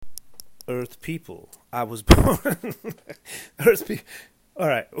Earth people. I was born. Earth people. All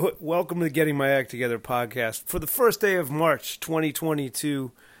right. Welcome to Getting My Act Together podcast for the first day of March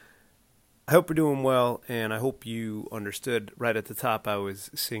 2022. I hope you're doing well, and I hope you understood right at the top I was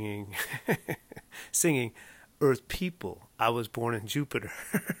singing, singing Earth people. I was born in Jupiter.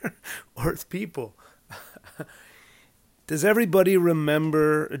 Earth people. Does everybody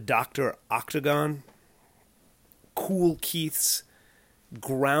remember Dr. Octagon? Kool Keith's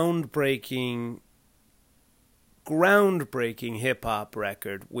groundbreaking hip-hop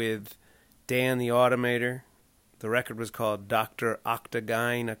record with Dan the Automator. The record was called Dr.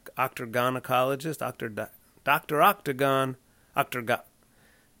 Octagonacologist, Dr. Octagon,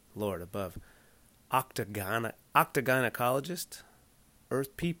 Lord above, Octagonacologist,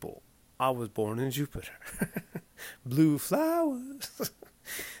 Earth people. I was born in Jupiter. Blue flowers.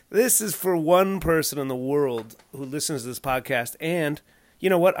 This is for one person in the world who listens to this podcast. And you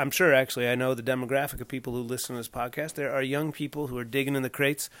know what? I'm sure, actually, I know the demographic of people who listen to this podcast. There are young people who are digging in the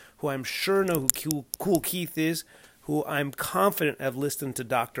crates who I'm sure know who Kool Keith is, who I'm confident have listened to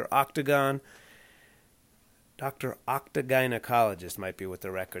Dr. Octagon. Dr. Octagonacologist might be what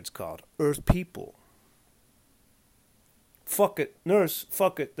the record's called. Earth people. Fuck it. Nurse,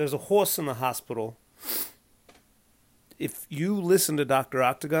 fuck it. There's a horse in the hospital. If you listen to Dr.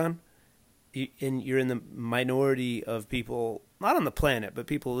 Octagon, and you're in the minority of people, not on the planet, but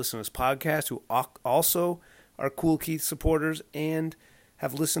people who listen to this podcast who also are Kool Keith supporters and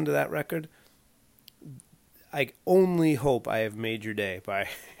have listened to that record, I only hope I have made your day by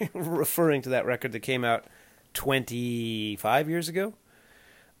referring to that record that came out 25 years ago.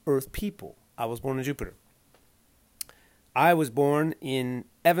 Earth people. I was born in Jupiter. I was born in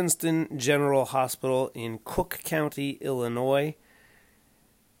Evanston General Hospital in Cook County, Illinois,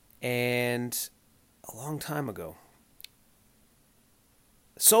 and a long time ago.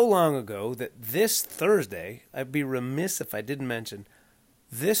 So long ago that this Thursday, I'd be remiss if I didn't mention,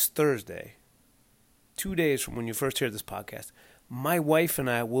 this Thursday, 2 days from when you first hear this podcast, my wife and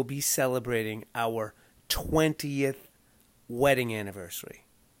I will be celebrating our 20th wedding anniversary.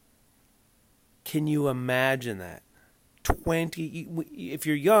 Can you imagine that? 20, if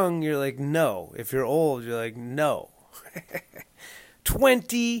you're young, you're like, no. If you're old, you're like, no.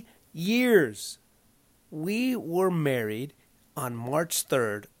 20 years. We were married on March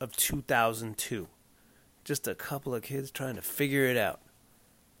 3rd of 2002. Just a couple of kids trying to figure it out.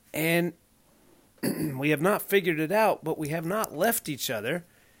 And we have not figured it out, but we have not left each other.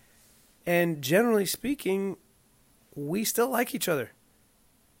 And generally speaking, we still like each other.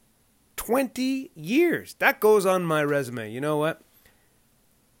 20 years. That goes on my resume. You know what?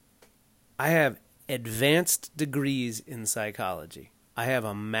 I have advanced degrees in psychology. I have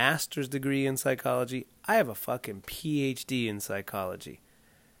a master's degree in psychology. I have a fucking PhD in psychology.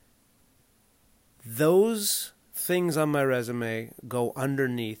 Those things on my resume go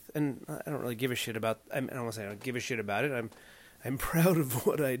underneath, and I don't really give a shit about, I don't want to say I don't give a shit about it. I'm proud of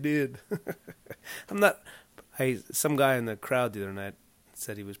what I did. Some guy in the crowd the other night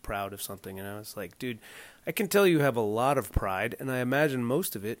said he was proud of something, and I was like, dude, I can tell you have a lot of pride, and I imagine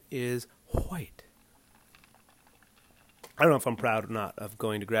most of it is white. I don't know if I'm proud or not of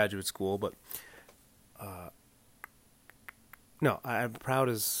going to graduate school, but no, I'm proud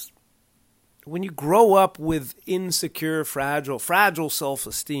as when you grow up with insecure, fragile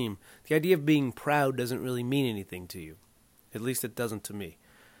self-esteem, the idea of being proud doesn't really mean anything to you. At least it doesn't to me.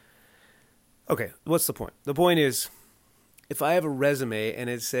 Okay, what's the point? The point is, if I have a resume and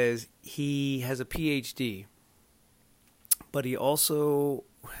it says he has a PhD, but he also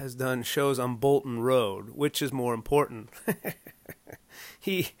has done shows on Bolton Road, which is more important.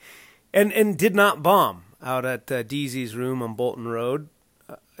 He and did not bomb out at DZ's room on Bolton Road.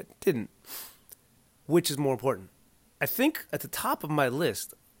 Didn't. Which is more important? I think at the top of my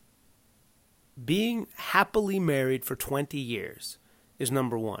list, being happily married for 20 years is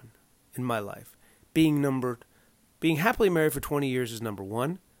number one in my life. Being happily married for 20 years is number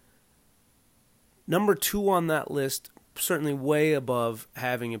one. Number two on that list, certainly way above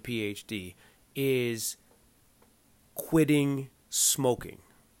having a PhD, is quitting smoking.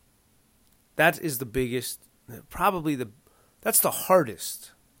 That is the biggest, that's the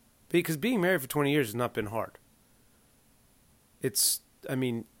hardest. Because being married for 20 years has not been hard.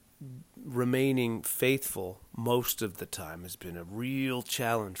 Remaining faithful most of the time has been a real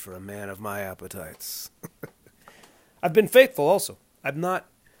challenge for a man of my appetites. I've been faithful also. I've not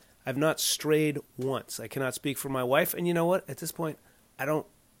strayed once. I cannot speak for my wife, and you know what? At this point, I don't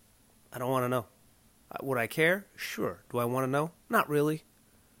want to know. Would I care? Sure. Do I want to know? Not really.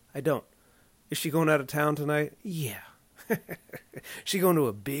 I don't. Is she going out of town tonight? Yeah. She going to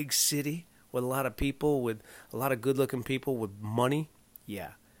a big city with a lot of people, with a lot of good-looking people with money?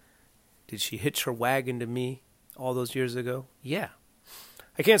 Yeah. Did she hitch her wagon to me all those years ago? Yeah.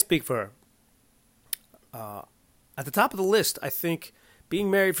 I can't speak for her. At the top of the list, I think being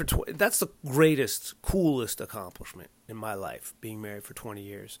married for that's the greatest, coolest accomplishment in my life, being married for 20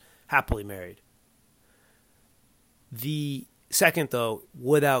 years, happily married. The second, though,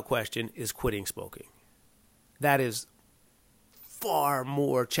 without question, is quitting smoking. That is far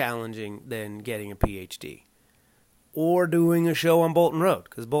more challenging than getting a PhD or doing a show on Bolton Road,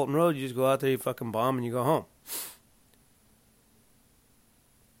 because Bolton Road, you just go out there, you fucking bomb, and you go home.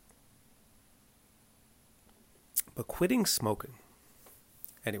 But quitting smoking.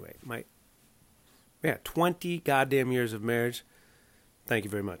 Anyway, 20 goddamn years of marriage. Thank you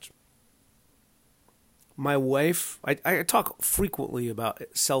very much. My wife, I talk frequently about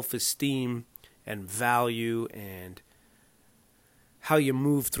self-esteem and value and how you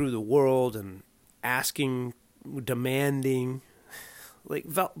move through the world and asking, demanding. Like,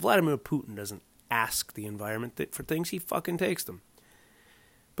 Vladimir Putin doesn't ask the environment for things, he fucking takes them.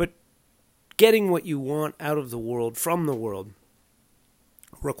 But getting what you want out of the world, from the world,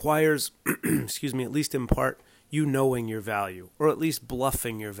 requires, excuse me, at least in part, you knowing your value, or at least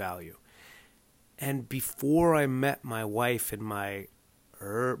bluffing your value. And before I met my wife in my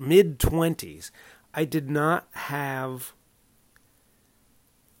mid-20s, I did not have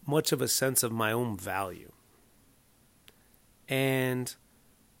much of a sense of my own value. And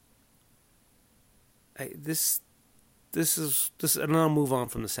this and I'll move on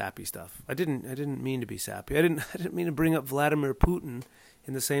from the sappy stuff. I didn't mean to be sappy. I didn't mean to bring up Vladimir Putin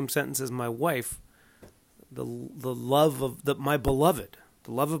in the same sentence as my wife. The love of my beloved,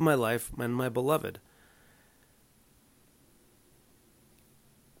 the love of my life, and my beloved.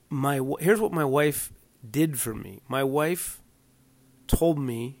 Here's what my wife did for me. My wife told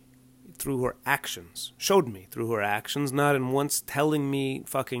me through her actions, showed me through her actions, not in once telling me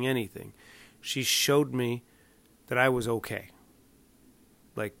fucking anything. She showed me that I was okay.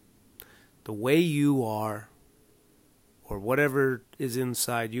 Like, the way you are, or whatever is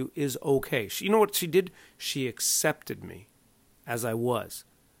inside you, is okay. You know what she did? She accepted me as I was,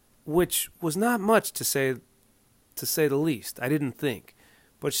 which was not much to say the least. I didn't think.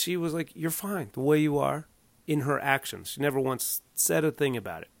 But she was like, you're fine, the way you are, in her actions. She never once said a thing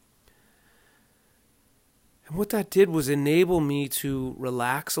about it. And what that did was enable me to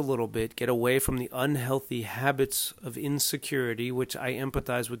relax a little bit, get away from the unhealthy habits of insecurity, which I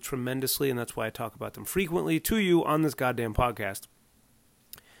empathize with tremendously, and that's why I talk about them frequently to you on this goddamn podcast.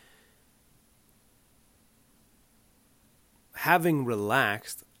 Having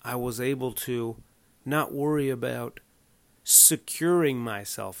relaxed, I was able to not worry about securing my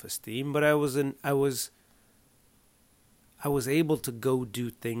self-esteem, but I was able to go do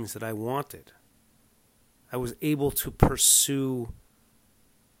things that I wanted. I was able to pursue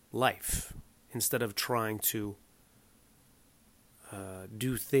life instead of trying to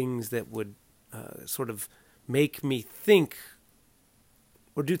do things that would sort of make me think,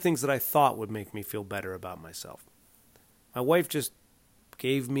 or do things that I thought would make me feel better about myself. My wife just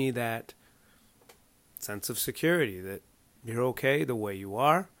gave me that sense of security that you're okay the way you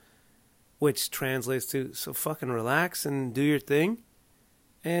are, which translates to, so fucking relax and do your thing.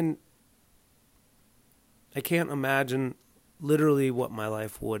 And I can't imagine literally what my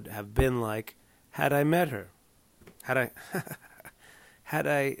life would have been like had I met her. I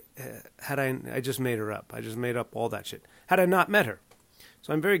just made her up. I just made up all that shit. Had I not met her.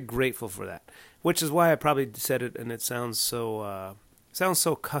 So I'm very grateful for that. Which is why I probably said it, and it sounds so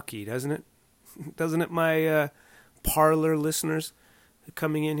cucky, doesn't it? Doesn't it, my parlor listeners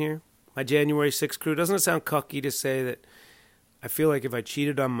coming in here? My January 6th crew. Doesn't it sound cucky to say that I feel like if I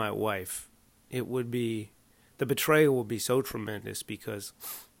cheated on my wife, it would be, the betrayal would be so tremendous, because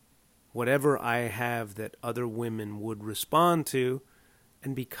whatever I have that other women would respond to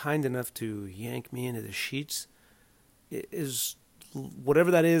and be kind enough to yank me into the sheets is,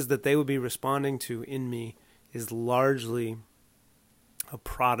 whatever that is that they would be responding to in me, is largely a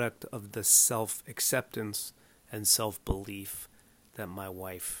product of the self-acceptance and self-belief that my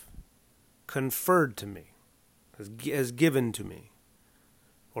wife conferred to me, has given to me,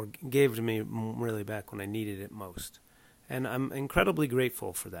 or gave to me really back when I needed it most. And I'm incredibly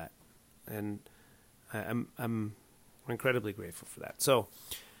grateful for that. And I'm incredibly grateful for that. So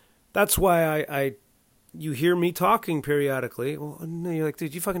that's why I you hear me talking periodically. Well, no, you're like,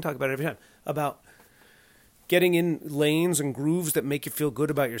 dude, you fucking talk about it every time. About getting in lanes and grooves that make you feel good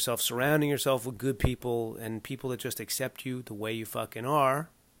about yourself, surrounding yourself with good people and people that just accept you the way you fucking are.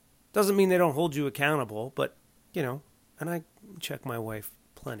 Doesn't mean they don't hold you accountable, but, you know, And I check my wife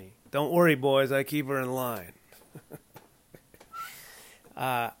plenty. Don't worry, boys, I keep her in line.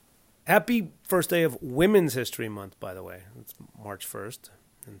 Happy first day of Women's History Month, by the way. It's March 1st.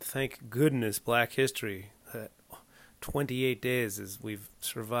 And thank goodness Black History. 28 days as we've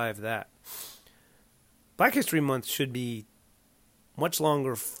survived that. Black History Month should be much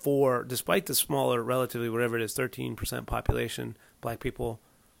longer for, despite the smaller, relatively, whatever it is, 13% population, black people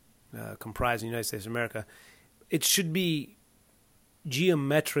comprise the United States of America. It should be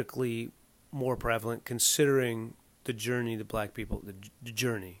geometrically more prevalent considering the journey that black people, the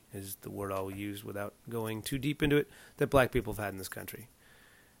journey is the word I'll use without going too deep into it, that black people have had in this country.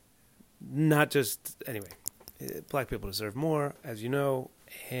 Not just, anyway, black people deserve more, as you know,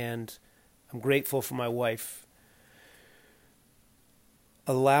 and I'm grateful for my wife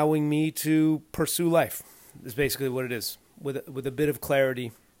allowing me to pursue life, is basically what it is, with a bit of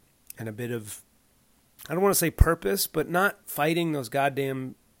clarity and a bit of, I don't want to say purpose, but not fighting those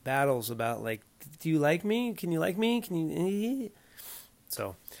goddamn battles about, like, do you like me? Can you like me? Can you?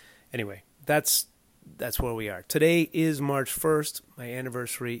 So, anyway, that's where we are. Today is March 1st. My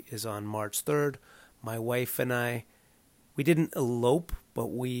anniversary is on March 3rd. My wife and I, we didn't elope,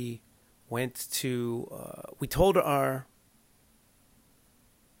 but we went to, we told her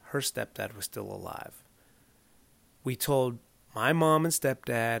stepdad was still alive. We told my mom and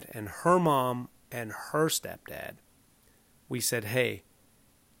stepdad and her mom and her stepdad, we said, hey,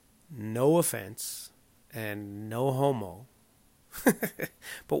 no offense and no homo,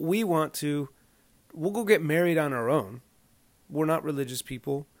 but we'll go get married on our own. We're not religious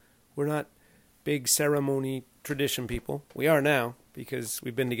people. We're not big ceremony tradition people. We are now because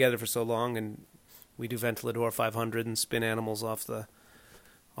we've been together for so long and we do Ventilador 500 and spin animals off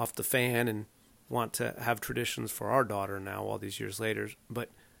the fan and want to have traditions for our daughter now all these years later. But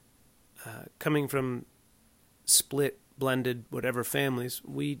coming from split, blended, whatever families,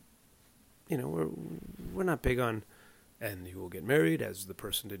 we're not big on, and you will get married as the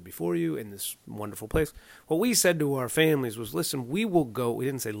person did before you in this wonderful place. What we said to our families was, listen, we will go, we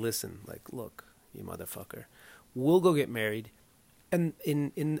didn't say listen, like, look, you motherfucker, we'll go get married and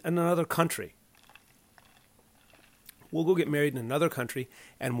in another country. We'll go get married in another country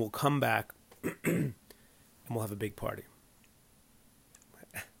and we'll come back and we'll have a big party.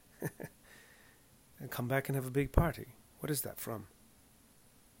 And come back and have a big party. What is that from?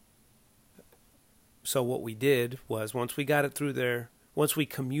 So what we did was, once we got it through there, once we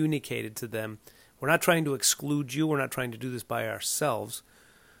communicated to them, we're not trying to exclude you, we're not trying to do this by ourselves.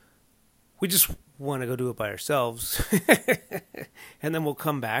 We just want to go do it by ourselves. And then we'll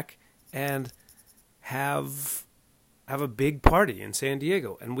come back and have a big party in San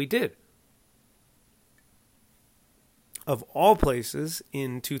Diego. And we did. Of all places,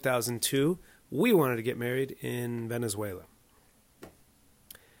 in 2002, we wanted to get married in Venezuela.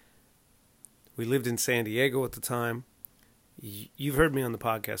 We lived in San Diego at the time. You've heard me on the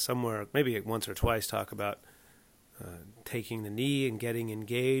podcast somewhere, maybe once or twice, talk about taking the knee and getting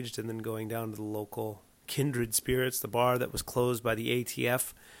engaged and then going down to the local Kindred Spirits, the bar that was closed by the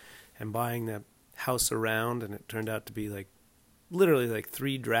ATF, and buying the house around, and it turned out to be literally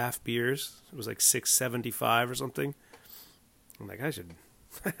 3 draft beers. It was like $6.75 or something. I'm like,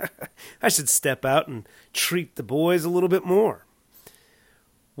 I should step out and treat the boys a little bit more.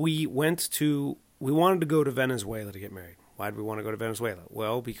 We wanted to go to Venezuela to get married. Why did we want to go to Venezuela?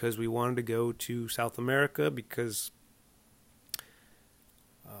 Well, because we wanted to go to South America because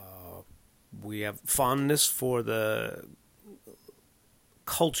we have fondness for the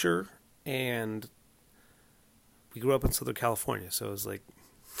culture, and we grew up in Southern California, so it was like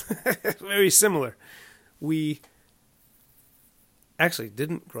very similar. We actually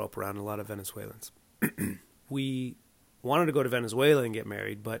didn't grow up around a lot of Venezuelans. We wanted to go to Venezuela and get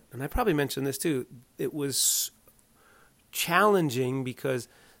married, and I probably mentioned this too, it was challenging because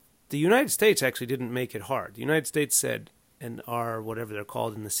the United States actually didn't make it hard. The United States said, and our, whatever they're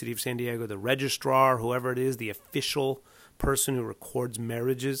called in the city of San Diego, the registrar, whoever it is, the official person who records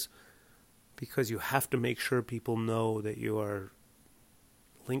marriages, because you have to make sure people know that you are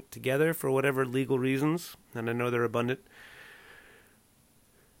linked together for whatever legal reasons, and I know they're abundant.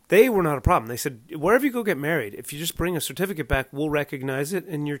 They were not a problem. They said, wherever you go get married, if you just bring a certificate back, we'll recognize it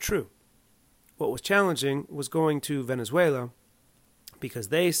and you're true. What was challenging was going to Venezuela because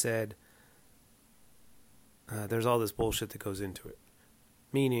they said there's all this bullshit that goes into it.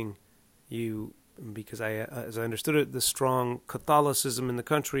 Meaning, because as I understood it, the strong Catholicism in the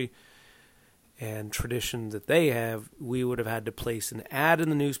country and tradition that they have, we would have had to place an ad in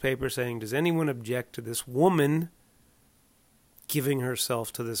the newspaper saying, does anyone object to this woman giving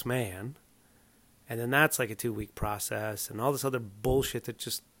herself to this man? And then that's like a 2-week process and all this other bullshit that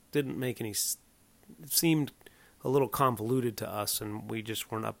just didn't make any, it seemed a little convoluted to us, and we just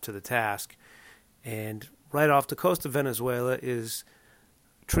weren't up to the task. And right off the coast of Venezuela is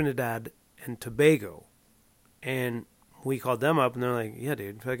Trinidad and Tobago. And we called them up, and they're like, yeah,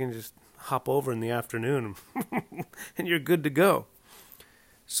 dude, if I can just hop over in the afternoon and you're good to go.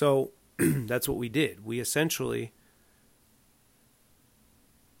 So that's what we did. We essentially,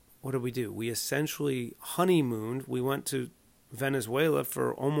 what did we do? We essentially honeymooned. We went to Venezuela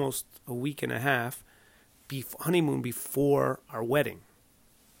for almost a week and a half, honeymoon before our wedding.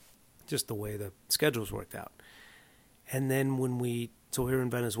 Just the way the schedules worked out. And then so we were in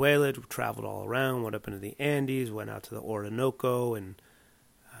Venezuela, we traveled all around, went up into the Andes, went out to the Orinoco and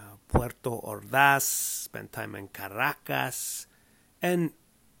Puerto Ordaz, spent time in Caracas, and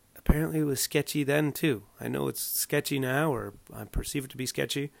apparently it was sketchy then too. I know it's sketchy now, or I perceive it to be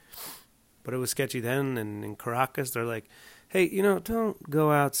sketchy, but it was sketchy then. And in Caracas, they're like, hey, don't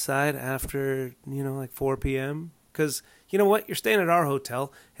go outside after, like 4 p.m., because you know what? You're staying at our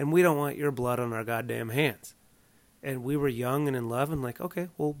hotel, and we don't want your blood on our goddamn hands. And we were young and in love, and like, okay,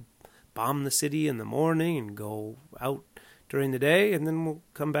 we'll bomb the city in the morning and go out during the day, and then we'll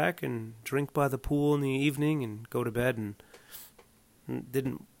come back and drink by the pool in the evening and go to bed, and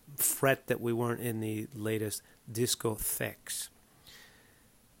didn't fret that we weren't in the latest discotheques.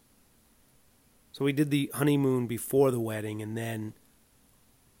 So we did the honeymoon before the wedding, and then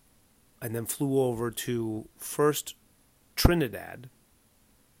flew over to first Trinidad,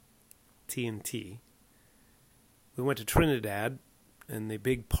 TNT. We went to Trinidad, and the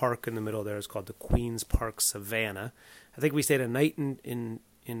big park in the middle there is called the Queen's Park Savannah. I think we stayed a night in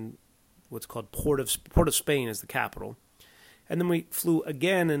what's called Port of Spain is the capital. And then we flew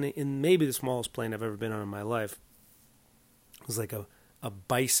again in maybe the smallest plane I've ever been on in my life. It was like a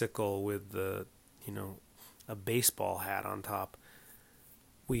bicycle with a baseball hat on top.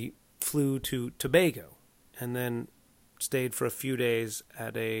 We flew to Tobago and then stayed for a few days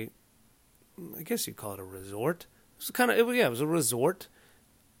at I guess you'd call it a resort. It was a resort,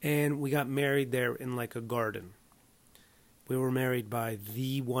 and we got married there in like a garden. We were married by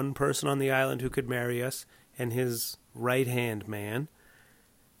the one person on the island who could marry us, and his right-hand man.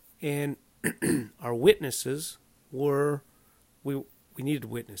 And our witnesses were, we needed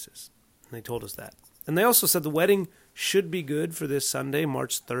witnesses, and they told us that. And they also said the wedding should be good for this Sunday,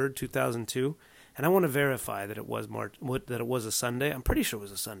 March 3rd, 2002. And I want to verify that it was a Sunday. I'm pretty sure it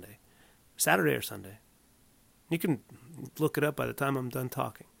was a Sunday. Saturday or Sunday. You can look it up by the time I'm done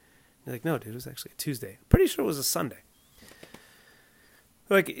talking. You're like, no, dude, it was actually a Tuesday. I'm pretty sure it was a Sunday.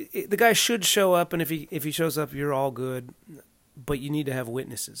 Like, the guy should show up, and if he shows up, you're all good. But you need to have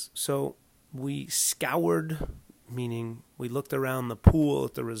witnesses. So we scoured, meaning we looked around the pool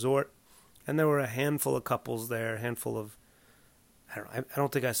at the resort, and there were a handful of couples there, I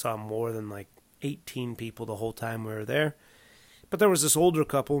don't think I saw more than like 18 people the whole time we were there. But there was this older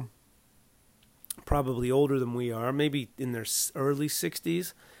couple, probably older than we are, maybe in their early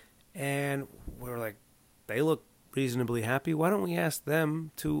 60s, and we were like, they look reasonably happy. Why don't we ask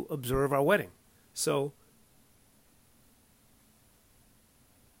them to observe our wedding? So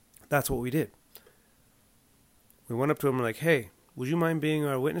that's what we did. We went up to them and like, hey, would you mind being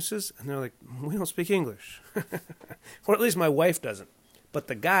our witnesses? And they're like, we don't speak English. Or at least my wife doesn't. But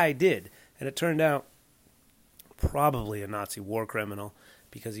the guy did. And it turned out probably a Nazi war criminal,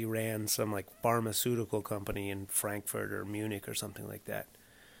 because he ran some like pharmaceutical company in Frankfurt or Munich or something like that,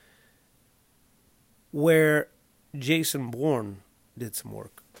 where Jason Bourne did some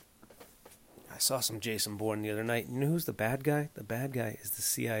work. I saw some Jason Bourne the other night. You know who's the bad guy? The bad guy is the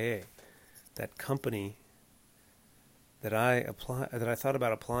CIA. That company that I thought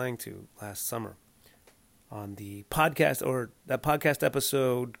about applying to last summer on the podcast, or that podcast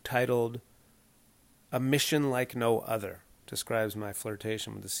episode titled "A Mission Like No Other," describes my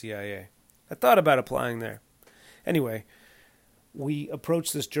flirtation with the CIA. I thought about applying there. Anyway, we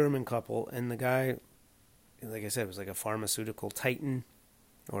approached this German couple, and the guy, like I said, was like a pharmaceutical titan,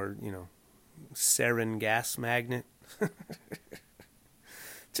 or, sarin gas magnet.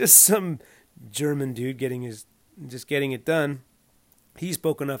 Just some German dude getting it done. He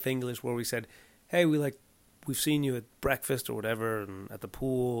spoke enough English where we said, hey, we've seen you at breakfast or whatever, and at the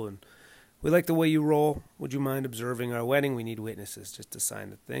pool, and we like the way you roll. Would you mind observing our wedding? We need witnesses just to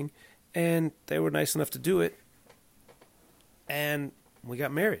sign the thing. And they were nice enough to do it. And we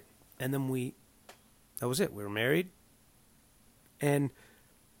got married. And then that was it. We were married. And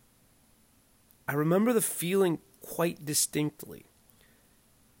I remember the feeling quite distinctly.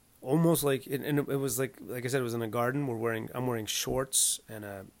 Almost like, and it was like I said, it was in a garden. I'm wearing shorts and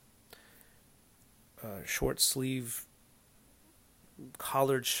short sleeve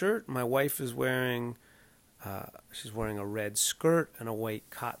collared shirt. My wife is wearing she's wearing a red skirt and a white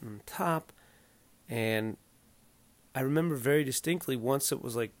cotton top. And I remember very distinctly once it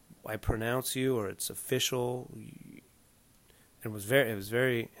was like, I pronounce you, or it's official. It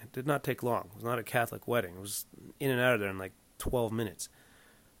did not take long. It was not a Catholic wedding. It was in and out of there in like 12 minutes.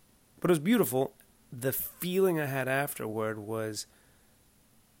 But it was beautiful. The feeling I had afterward was,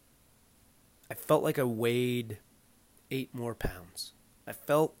 I felt like I weighed 8 more pounds. I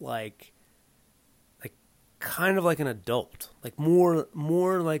felt like kind of like an adult, like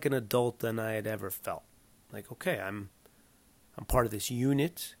more like an adult than I had ever felt. Like, okay, I'm part of this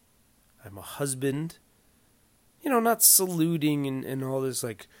unit. I'm a husband. Not saluting and all this,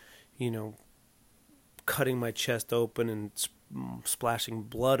 like, cutting my chest open and splashing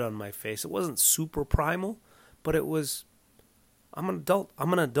blood on my face. It wasn't super primal, but it was, I'm an adult.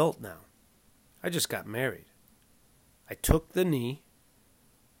 I'm an adult now. I just got married. I took the knee.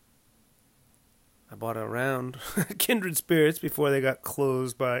 I bought a round Kindred Spirits before they got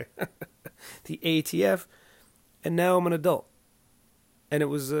closed by the ATF, and now I'm an adult. And it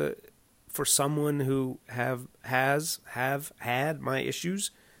was for someone who has had my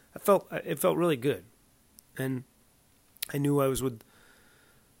issues. It felt really good, and I knew I was with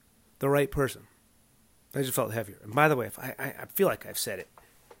the right person. I just felt heavier. And by the way, if I feel like I've said it.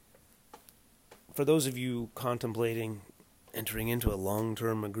 For those of you contemplating entering into a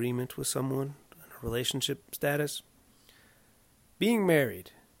long-term agreement with someone, relationship status, being married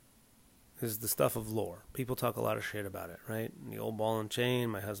is the stuff of lore. People talk a lot of shit about it, right? The old ball and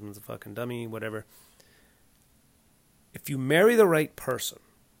chain, my husband's a fucking dummy, whatever. If you marry the right person,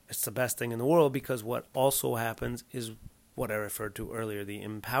 it's the best thing in the world, because what also happens is what I referred to earlier, the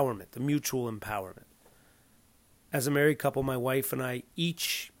empowerment, the mutual empowerment. As a married couple, my wife and I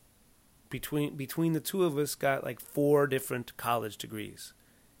each, between the two of us, got like 4 different college degrees.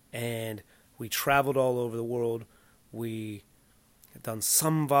 And we traveled all over the world. We have done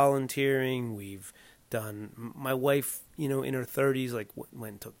some volunteering. We've done, my wife, in her 30s, like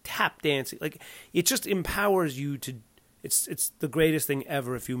went and took tap dancing. Like, it just empowers you to, it's the greatest thing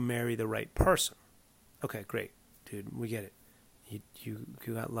ever if you marry the right person. Okay, great, dude, we get it. You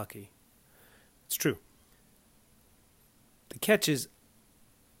got lucky. It's true. The catch is,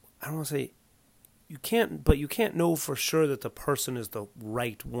 I don't want to say, you can't know for sure that the person is the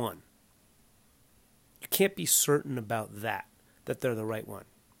right one. You can't be certain about that they're the right one.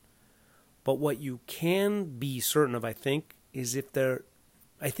 But what you can be certain of, I think, is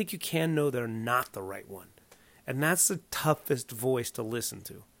I think you can know they're not the right one. And that's the toughest voice to listen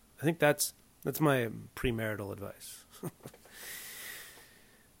to. I think that's my premarital advice.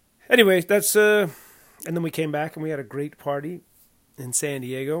 Anyway, and then we came back and we had a great party in San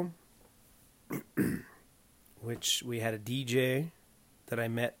Diego, which we had a DJ that I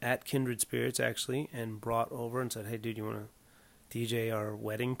met at Kindred Spirits, actually, and brought over and said, hey, dude, you want to DJ our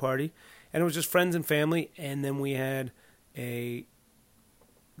wedding party? And it was just friends and family, and then we had a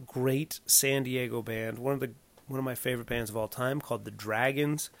great San Diego band, one of my favorite bands of all time, called The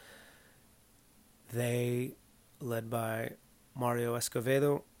Dragons. They, led by Mario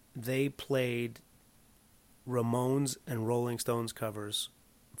Escovedo, they played Ramones and Rolling Stones covers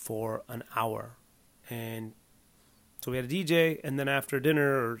for an hour. And so we had a DJ, and then after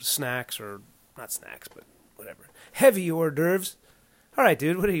dinner, or snacks, or not snacks, but whatever, heavy hors d'oeuvres. All right,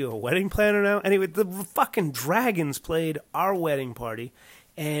 dude, what are you, a wedding planner now? Anyway, the fucking Dragons played our wedding party,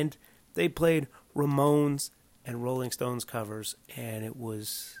 and they played Ramones and Rolling Stones covers, and it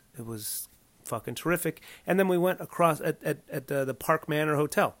was fucking terrific. And then we went across at the Park Manor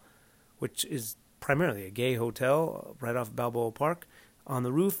Hotel, which is primarily a gay hotel right off Balboa Park, on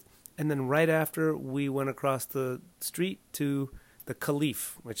the roof. And then right after, we went across the street to the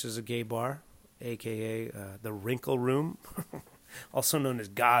Caliph, which is a gay bar, a.k.a. The Wrinkle Room, also known as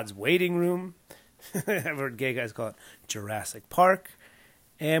God's Waiting Room. I've heard gay guys call it Jurassic Park.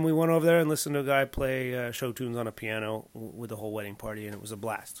 And we went over there and listened to a guy play show tunes on a piano with the whole wedding party, and it was a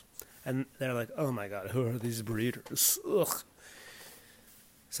blast. And they're like, oh my God, who are these breeders? Ugh.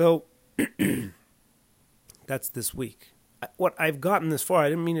 So, that's this week. What I've gotten this far, I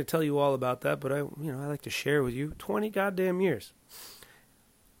didn't mean to tell you all about that, but I like to share with you 20 goddamn years.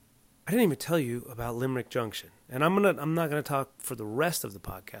 I didn't even tell you about Limerick Junction. And I'm not gonna talk for the rest of the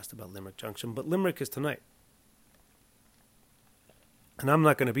podcast about Limerick Junction, but Limerick is tonight. And I'm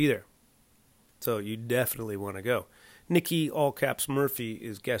not gonna be there. So you definitely want to go. Nikki, all caps Murphy,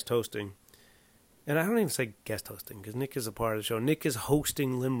 is guest hosting. And I don't even say guest hosting, because Nick is a part of the show. Nick is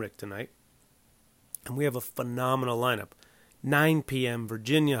hosting Limerick tonight. And we have a phenomenal lineup. 9 p.m.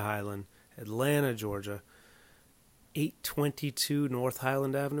 Virginia Highland, Atlanta, Georgia. 822 North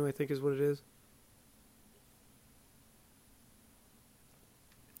Highland Avenue, I think is what it is.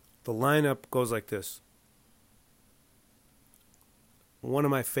 The lineup goes like this. One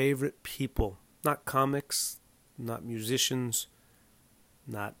of my favorite people, not comics, not musicians,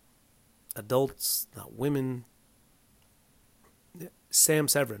 not adults, not women. Sam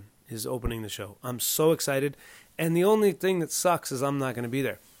Severin is opening the show. I'm so excited. And the only thing that sucks is I'm not going to be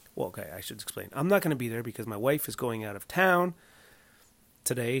there. Well, okay, I should explain. I'm not going to be there because my wife is going out of town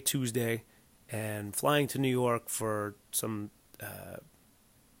today, Tuesday, and flying to New York for some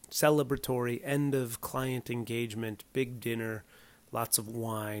celebratory end of client engagement, big dinner, lots of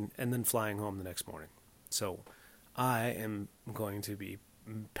wine, and then flying home the next morning. So I am going to be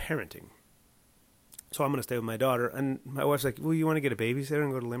parenting. So I'm going to stay with my daughter. And my wife's like, well, you want to get a babysitter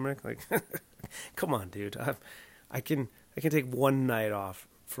and go to Limerick? Like, come on, dude. I can take one night off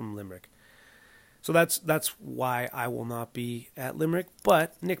from Limerick. So that's why I will not be at Limerick.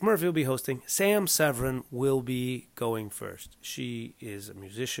 But Nick Murphy will be hosting. Sam Severin will be going first. She is a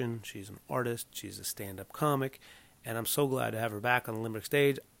musician. She's an artist. She's a stand-up comic. And I'm so glad to have her back on the Limerick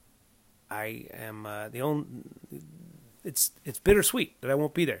stage. I am it's bittersweet that I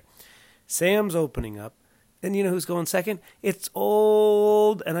won't be there. Sam's opening up. And you know who's going second? It's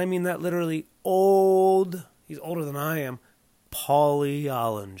old, and I mean that literally old. He's older than I am. Paulie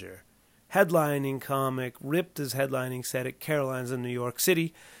Ollinger. Headlining comic. Ripped his headlining set at Caroline's in New York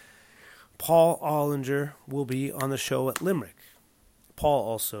City. Paul Ollinger will be on the show at Limerick. Paul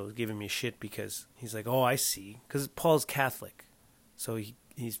also is giving me shit because he's like, oh, I see. Because Paul's Catholic. So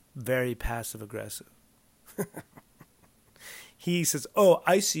he's very passive-aggressive. He says, oh,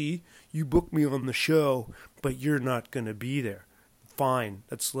 I see. You booked me on the show, but you're not going to be there. Fine.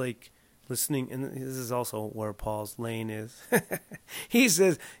 That's like listening, and this is also where Paul's lane is. He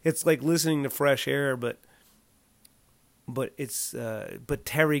says it's like listening to Fresh Air, but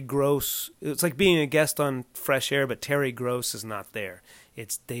Terry Gross. It's like being a guest on Fresh Air, but Terry Gross is not there.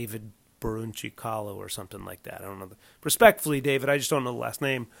 It's David Baruncicalo or something like that. I don't know. Respectfully, David, I just don't know the last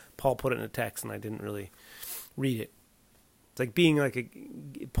name. Paul put it in a text, and I didn't really read it. It's like being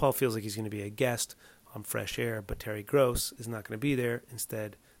Paul feels like he's going to be a guest on Fresh Air, but Terry Gross is not going to be there.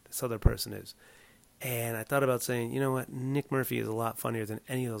 Instead, this other person is. And I thought about saying, you know what? Nick Murphy is a lot funnier than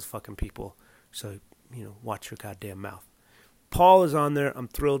any of those fucking people. So, watch your goddamn mouth. Paul is on there. I'm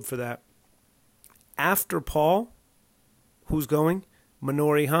thrilled for that. After Paul, who's going?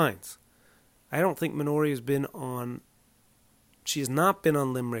 Minori Hines. I don't think Minori has been on... She has not been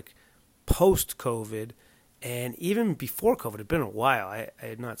on Limerick post-COVID. And even before COVID, it had been a while. I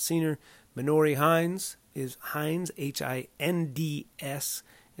had not seen her. Minori Hines is Hines, Hinds,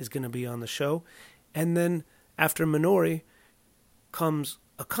 is going to be on the show. And then after Minori comes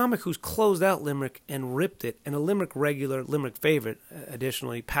a comic who's closed out Limerick and ripped it, and a Limerick regular, Limerick favorite.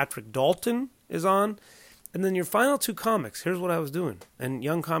 Additionally, Patrick Dalton is on. And then your final two comics, here's what I was doing. And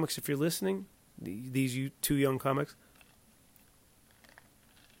young comics, if you're listening, these you two young comics,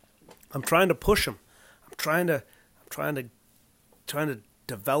 I'm trying to push them. I'm trying to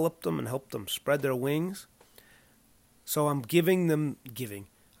develop them and help them spread their wings. So I'm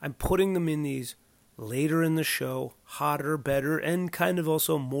I'm putting them in these later in the show, hotter, better, and kind of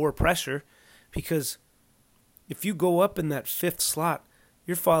also more pressure, because if you go up in that fifth slot,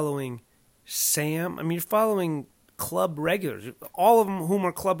 you're following Sam. I mean, you're following club regulars, all of them whom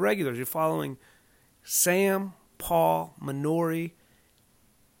are club regulars. You're following Sam, Paul, Minori,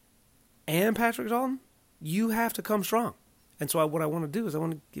 and Patrick Dalton. You have to come strong. And so what I want to do is I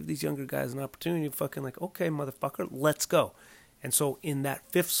want to give these younger guys an opportunity to fucking like, okay, motherfucker, let's go. And so in that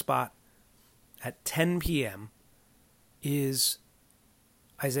fifth spot at 10 p.m. is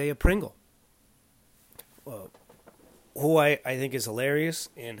Isaiah Pringle, who I think is hilarious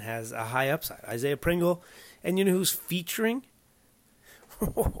and has a high upside. Isaiah Pringle. And you know who's featuring?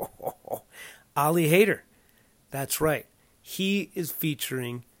 Ali Hader. That's right. He is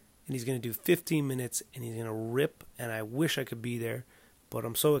featuring, and he's going to do 15 minutes, and he's going to rip, and I wish I could be there, but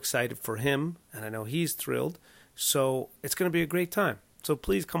I'm so excited for him, and I know he's thrilled, so it's going to be a great time. So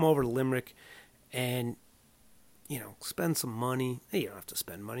please come over to Limerick and, spend some money. Hey, you don't have to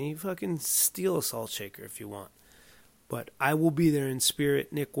spend money. You fucking steal a salt shaker if you want. But I will be there in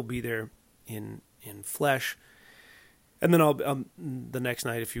spirit. Nick will be there in flesh. And then I'll the next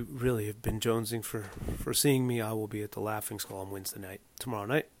night, if you really have been jonesing for seeing me, I will be at the Laughing Skull on Wednesday night, tomorrow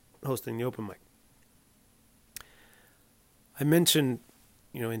night, hosting the open mic. I mentioned,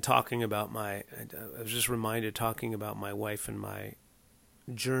 in talking about I was just reminded talking about my wife and my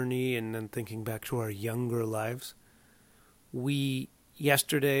journey, and then thinking back to our younger lives. We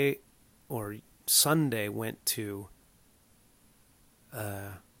yesterday or Sunday went to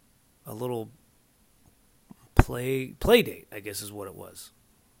a little play date, I guess is what it was.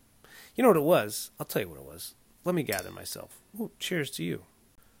 You know what it was? I'll tell you what it was. Let me gather myself. Ooh, cheers to you.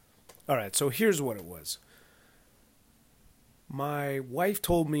 All right, so here's what it was. My wife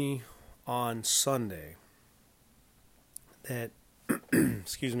told me on Sunday that,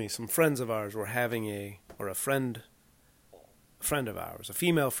 excuse me, some friends of ours were having a friend of ours, a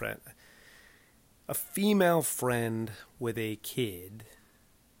female friend with a kid.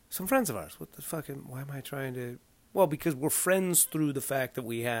 Some friends of ours. What the fucking, why am I trying to, well, because we're friends through the fact that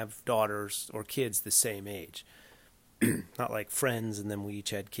we have daughters or kids the same age. Not like friends and then we each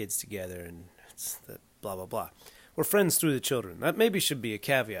had kids together and it's the blah, blah, blah. We're friends through the children. That maybe should be a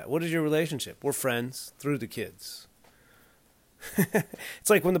caveat. What is your relationship? We're friends through the kids. It's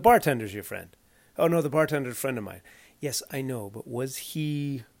like when the bartender's your friend. Oh, no, the bartender's a friend of mine. Yes, I know, but was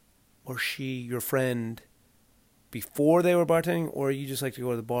he or she your friend before they were bartending, or you just like to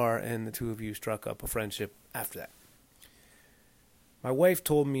go to the bar and the two of you struck up a friendship after that? My wife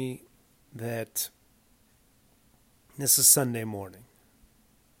told me that this is Sunday morning.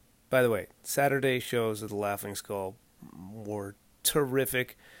 By the way, Saturday shows at the Laughing Skull were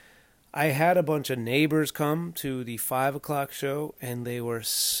terrific. I had a bunch of neighbors come to the 5 o'clock show, and they were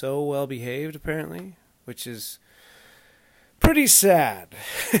so well behaved, apparently, which is pretty sad.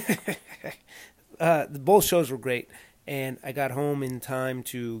 Both shows were great, and I got home in time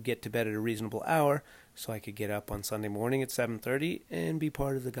to get to bed at a reasonable hour so I could get up on Sunday morning at 7:30 and be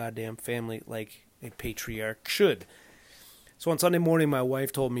part of the goddamn family like a patriarch should. So on Sunday morning, my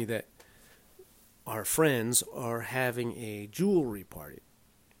wife told me that our friends are having a jewelry party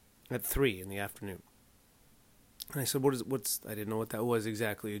at 3 in the afternoon. And I said, what's, I didn't know what that was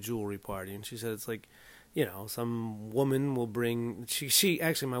exactly, a jewelry party. And she said, it's like, you know, some woman will bring, she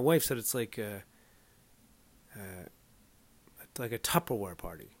actually, my wife said it's like a Tupperware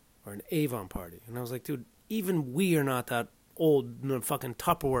party or an Avon party. And I was like, dude, even we are not that old in a fucking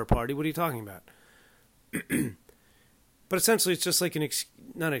Tupperware party. What are you talking about? But essentially, it's just like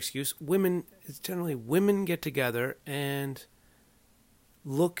not an excuse. It's generally women get together and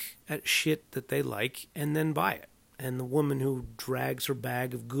look at shit that they like and then buy it. And the woman who drags her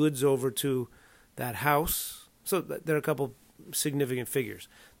bag of goods over to that house. So there are a couple significant figures.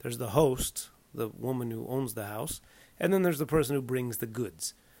 There's the host, the woman who owns the house, and then there's the person who brings the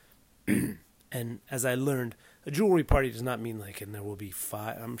goods. And as I learned, a jewelry party does not mean like, and there will be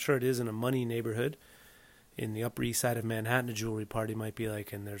 5. I'm sure it is in a money neighborhood. In the Upper East Side of Manhattan, a jewelry party might be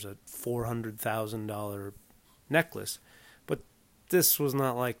like, and there's a $400,000 necklace. But this was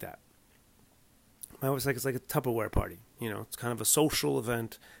not like that. I was like, it's like a Tupperware party. You know, it's kind of a social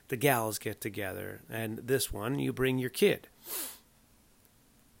event. The gals get together. And this one, you bring your kid.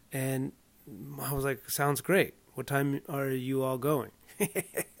 And I was like, sounds great. What time are you all going?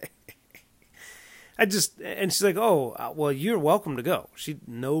 And she's like, oh, well, you're welcome to go.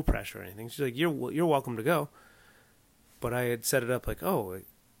 No pressure or anything. She's like, you're welcome to go. But I had set it up like, oh,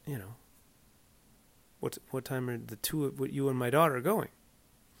 you know, what time are the two of you and my daughter going?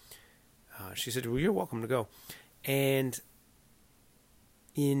 She said, well, you're welcome to go. And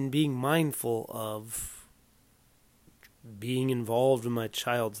in being mindful of being involved in my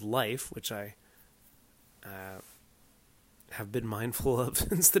child's life, which I have been mindful of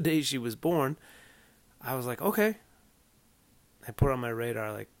since the day she was born, I was like, okay. I put on my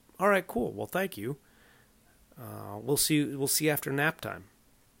radar, like, all right, cool. Well, thank you. We'll see after nap time,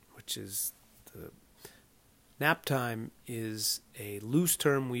 which is nap time is a loose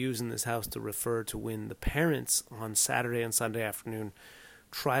term we use in this house to refer to when the parents on Saturday and Sunday afternoon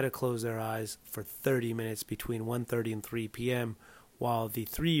try to close their eyes for 30 minutes between 1:30 and 3 p.m. while the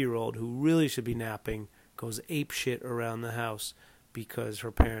 3-year-old who really should be napping goes apeshit around the house because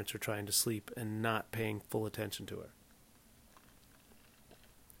her parents are trying to sleep and not paying full attention to her.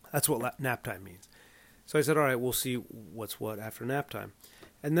 That's what nap time means. So I said, all right, we'll see what's what after nap time.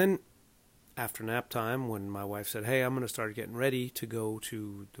 And then after nap time, when my wife said, hey, I'm going to start getting ready to go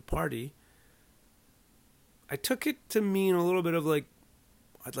to the party, I took it to mean a little bit of like,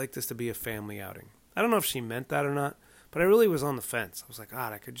 I'd like this to be a family outing. I don't know if she meant that or not, but I really was on the fence. I was like,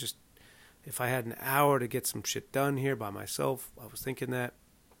 God, I could just, if I had an hour to get some shit done here by myself, I was thinking that.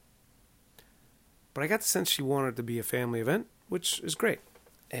 But I got the sense she wanted it to be a family event, which is great.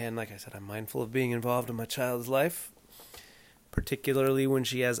 And like I said, I'm mindful of being involved in my child's life, particularly when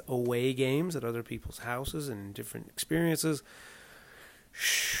she has away games at other people's houses and different experiences.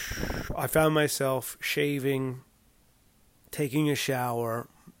 I found myself shaving, taking a shower,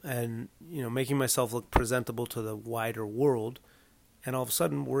 and making myself look presentable to the wider world And all of a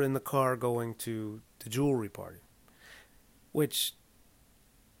sudden, we're in the car going to the jewelry party, which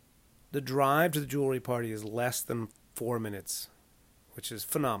the drive to the jewelry party is less than 4 minutes, which is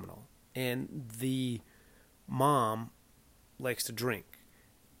phenomenal. And the mom likes to drink.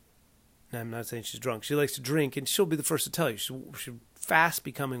 Now, I'm not saying she's drunk. She likes to drink, and she'll be the first to tell you. She's fast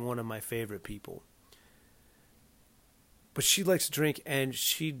becoming one of my favorite people. But she likes to drink, and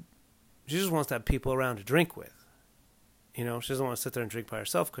she just wants to have people around to drink with. You know, she doesn't want to sit there and drink by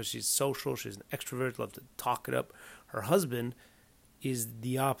herself because she's social. She's an extrovert, loves to talk it up. Her husband is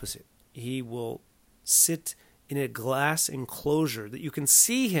the opposite. He will sit in a glass enclosure that you can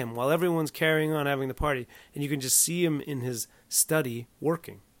see him while everyone's carrying on having the party, and you can just see him in his study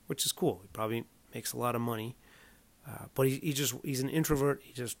working, which is cool. He probably makes a lot of money, but he's an introvert.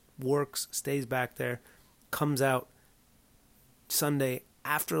 He just works, stays back there, comes out Sunday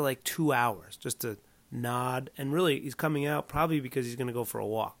after like 2 hours just to nod, and really he's coming out probably because he's going to go for a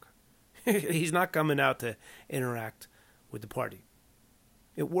walk. He's not coming out to interact with the party.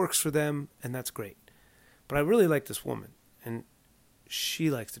 It works for them, and that's great. But I really like this woman, and she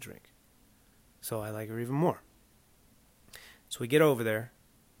likes to drink. So I like her even more. So we get over there,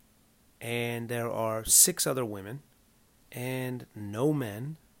 and there are 6 other women, and no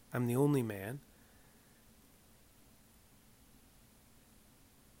men. I'm the only man.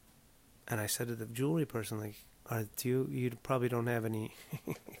 And I said to the jewelry person, like, you probably don't have any,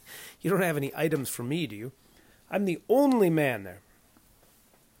 you don't have any items for me, do you? I'm the only man there.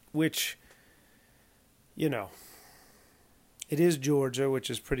 Which, you know, it is Georgia, which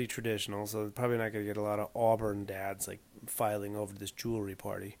is pretty traditional, so they're probably not going to get a lot of Auburn dads, like, filing over this jewelry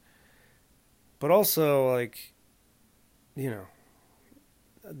party. But also, like, you know,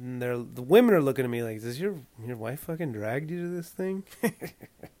 the women are looking at me like, does your wife fucking dragged you to this thing?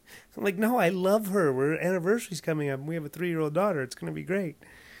 I'm like, no, I love her. Our anniversary's coming up. We have a 3-year-old daughter. It's going to be great.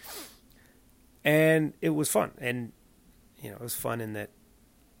 And it was fun. And, you know, it was fun in that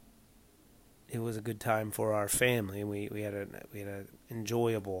it was a good time for our family. We had an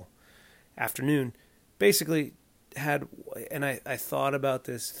enjoyable afternoon. Basically, and I thought about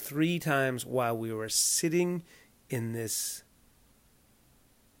this 3 times while we were sitting in this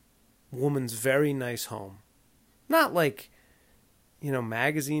woman's very nice home. Not like, you know,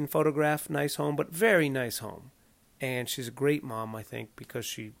 magazine photograph nice home, but very nice home. And she's a great mom, I think,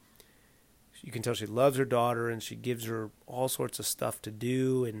 because you can tell she loves her daughter, and she gives her all sorts of stuff to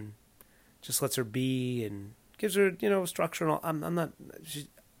do, and just lets her be, and gives her, you know, structure and all.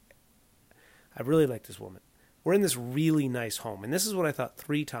 I really like this woman. We're in this really nice home, and this is what I thought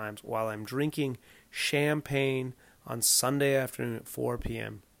 3 times while I'm drinking champagne on Sunday afternoon at 4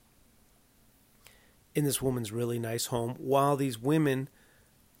 p.m. in this woman's really nice home, while these women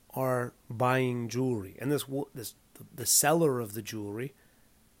are buying jewelry. And the seller of the jewelry,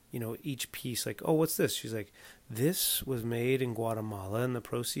 you know, each piece, like, oh, what's this? She's like, this was made in Guatemala, and the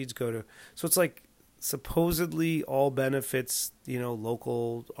proceeds go to... So it's like supposedly all benefits, you know,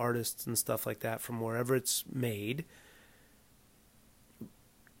 local artists and stuff like that from wherever it's made.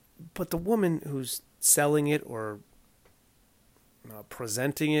 But the woman who's selling it or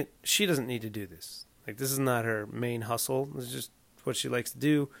presenting it, she doesn't need to do this. Like, this is not her main hustle. This is just what she likes to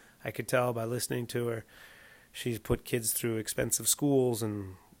do. I could tell by listening to her. She's put kids through expensive schools,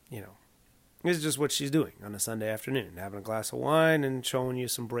 and, you know, this is just what she's doing on a Sunday afternoon, having a glass of wine and showing you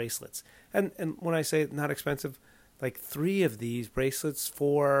some bracelets. And when I say not expensive, like 3 of these bracelets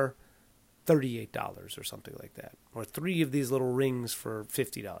for $38 or something like that. Or 3 of these little rings for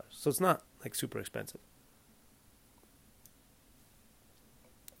 $50. So it's not, like, super expensive.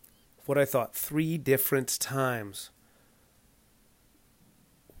 What I thought 3 different times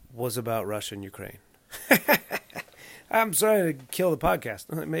was about Russia and Ukraine. I'm sorry to kill the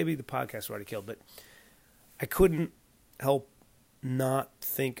podcast. Maybe the podcast already killed, but I couldn't help not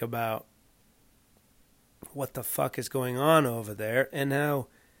think about what the fuck is going on over there, and how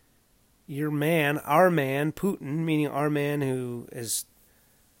our man, Putin, meaning our man who is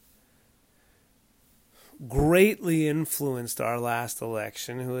greatly influenced our last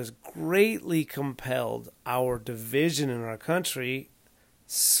election, who has greatly compelled our division in our country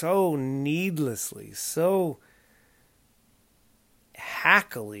so needlessly, so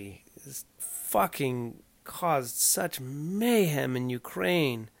hackily, has fucking caused such mayhem in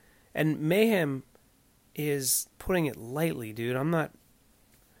Ukraine. And mayhem is putting it lightly, dude. I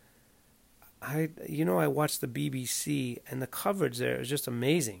watched the BBC, and the coverage there is just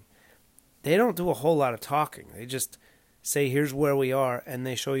amazing. They don't do a whole lot of talking. They just say, here's where we are, and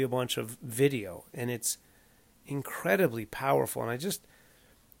they show you a bunch of video, and it's incredibly powerful. And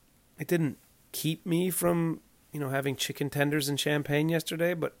it didn't keep me from having chicken tenders and champagne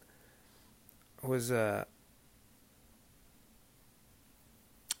yesterday, but it was, I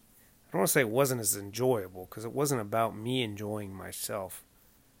don't want to say it wasn't as enjoyable, because it wasn't about me enjoying myself.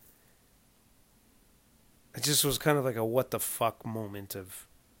 It just was kind of like a what the fuck moment of,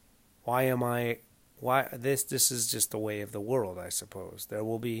 this is just the way of the world, I suppose. There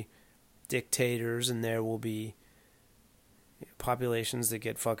will be dictators, and there will be populations that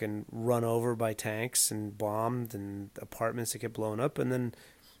get fucking run over by tanks and bombed, and apartments that get blown up. And then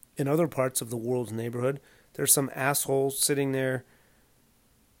in other parts of the world's neighborhood, there's some asshole sitting there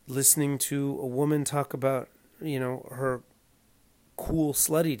listening to a woman talk about, her cool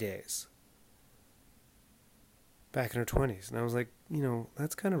slutty days back in her 20s. And I was like,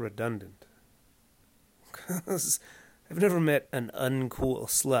 that's kind of redundant. Because I've never met an uncool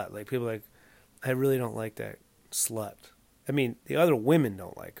slut. Like, people are like, I really don't like that slut. I mean, the other women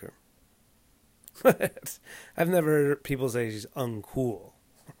don't like her. But I've never heard people say she's uncool.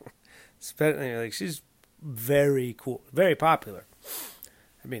 Like, she's very cool, very popular.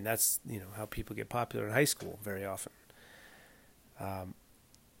 I mean, that's, how people get popular in high school very often. It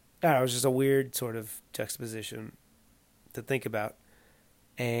was just a weird sort of juxtaposition to think about.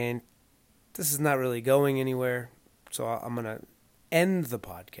 And this is not really going anywhere, so I'm going to end the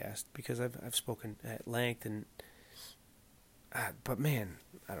podcast because I've spoken at length. And but man,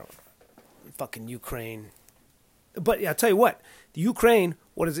 I don't fucking Ukraine. But yeah, I'll tell you what, the Ukraine,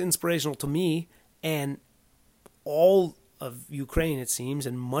 what is inspirational to me and all of Ukraine, it seems,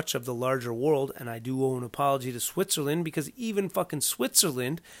 and much of the larger world, and I do owe an apology to Switzerland, because even fucking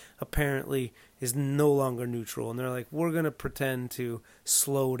Switzerland apparently is no longer neutral, and they're like, we're going to pretend to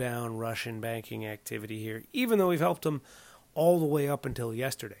slow down Russian banking activity here, even though we've helped them all the way up until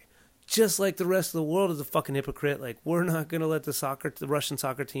yesterday. Just like the rest of the world is a fucking hypocrite. Like, we're not going to let the Russian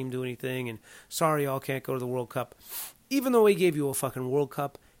soccer team do anything, and sorry, y'all can't go to the World Cup. Even though we gave you a fucking World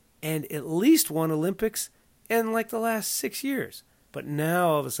Cup and at least one Olympics in like the last 6 years. But now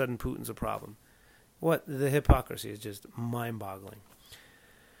all of a sudden Putin's a problem. The hypocrisy is just mind-boggling.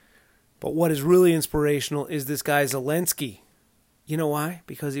 But what is really inspirational is this guy Zelensky. You know why?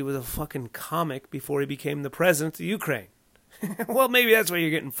 Because he was a fucking comic before he became the president of Ukraine. Well, maybe that's why you're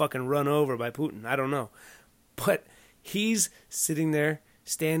getting fucking run over by Putin. I don't know. But he's sitting there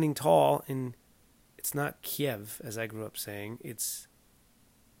standing tall in, it's not Kiev, as I grew up saying. It's,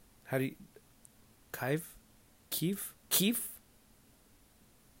 Kiev?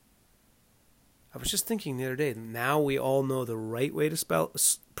 I was just thinking the other day, now we all know the right way to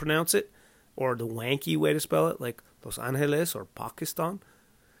pronounce it, or the wanky way to spell it, like Los Angeles or Pakistan.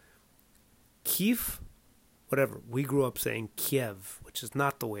 Kiev? Whatever. We grew up saying Kiev, which is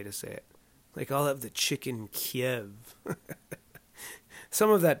not the way to say it. Like, I'll have the chicken Kiev. Some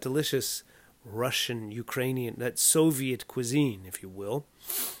of that delicious Russian, Ukrainian, that Soviet cuisine, if you will.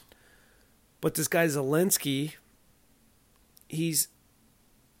 But this guy Zelensky, he's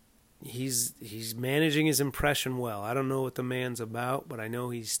managing his impression well. I don't know what the man's about, but I know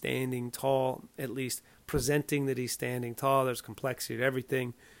he's standing tall, at least presenting that he's standing tall. There's complexity to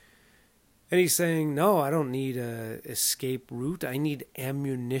everything. And he's saying, no, I don't need a escape route. I need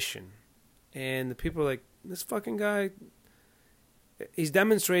ammunition. And the people are like, this fucking guy, he's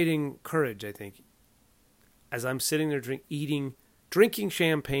demonstrating courage, I think. As I'm sitting there drinking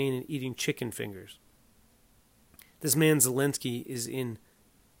champagne and eating chicken fingers. This man Zelensky is in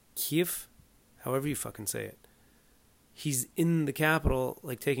Kiev, however you fucking say it. He's in the capital,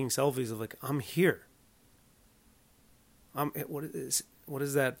 like, taking selfies of, like, I'm here. What is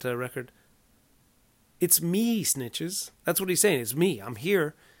that record? It's me, snitches. That's what he's saying. It's me. I'm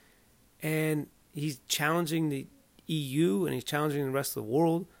here. And he's challenging the EU and he's challenging the rest of the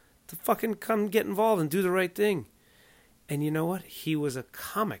world to fucking come get involved and do the right thing. And you know what? He was a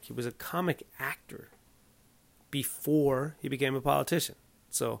comic. He was a comic actor before he became a politician.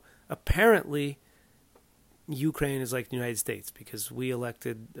 So apparently Ukraine is like the United States, because we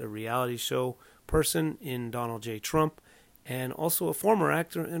elected a reality show person in Donald J. Trump and also a former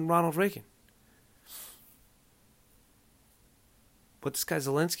actor in Ronald Reagan. But this guy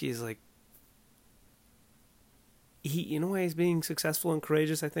Zelensky is like, you know why he's being successful and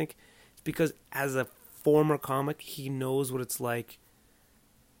courageous, I think? It's because as a former comic, he knows what it's like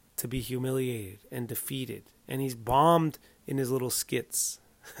to be humiliated and defeated. And he's bombed in his little skits.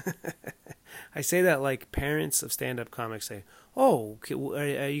 I say that like parents of stand-up comics say, oh,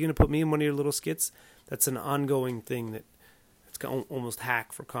 are you going to put me in one of your little skits? That's an ongoing thing that it's almost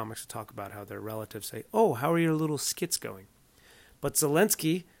hack for comics to talk about, how their relatives say, oh, how are your little skits going? But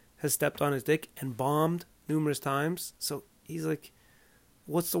Zelensky has stepped on his dick and bombed numerous times. So he's like,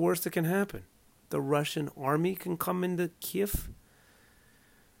 what's the worst that can happen? the Russian army can come into Kiev.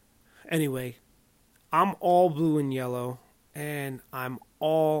 Anyway, I'm all blue and yellow, and I'm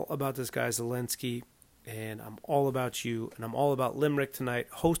all about this guy Zelensky, and I'm all about you, and I'm all about Limerick Tonight,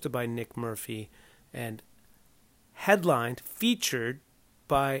 hosted by Nick Murphy, and headlined, featured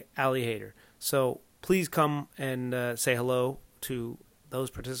by Ali Hader. So please come and say hello to those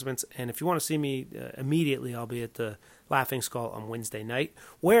participants. And if you want to see me immediately, I'll be at the Laughing Skull on Wednesday night,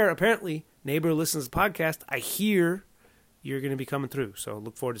 where apparently neighbor listens to the podcast. I hear you're going to be coming through, so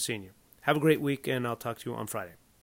look forward to seeing you. Have a great week, and I'll talk to you on Friday.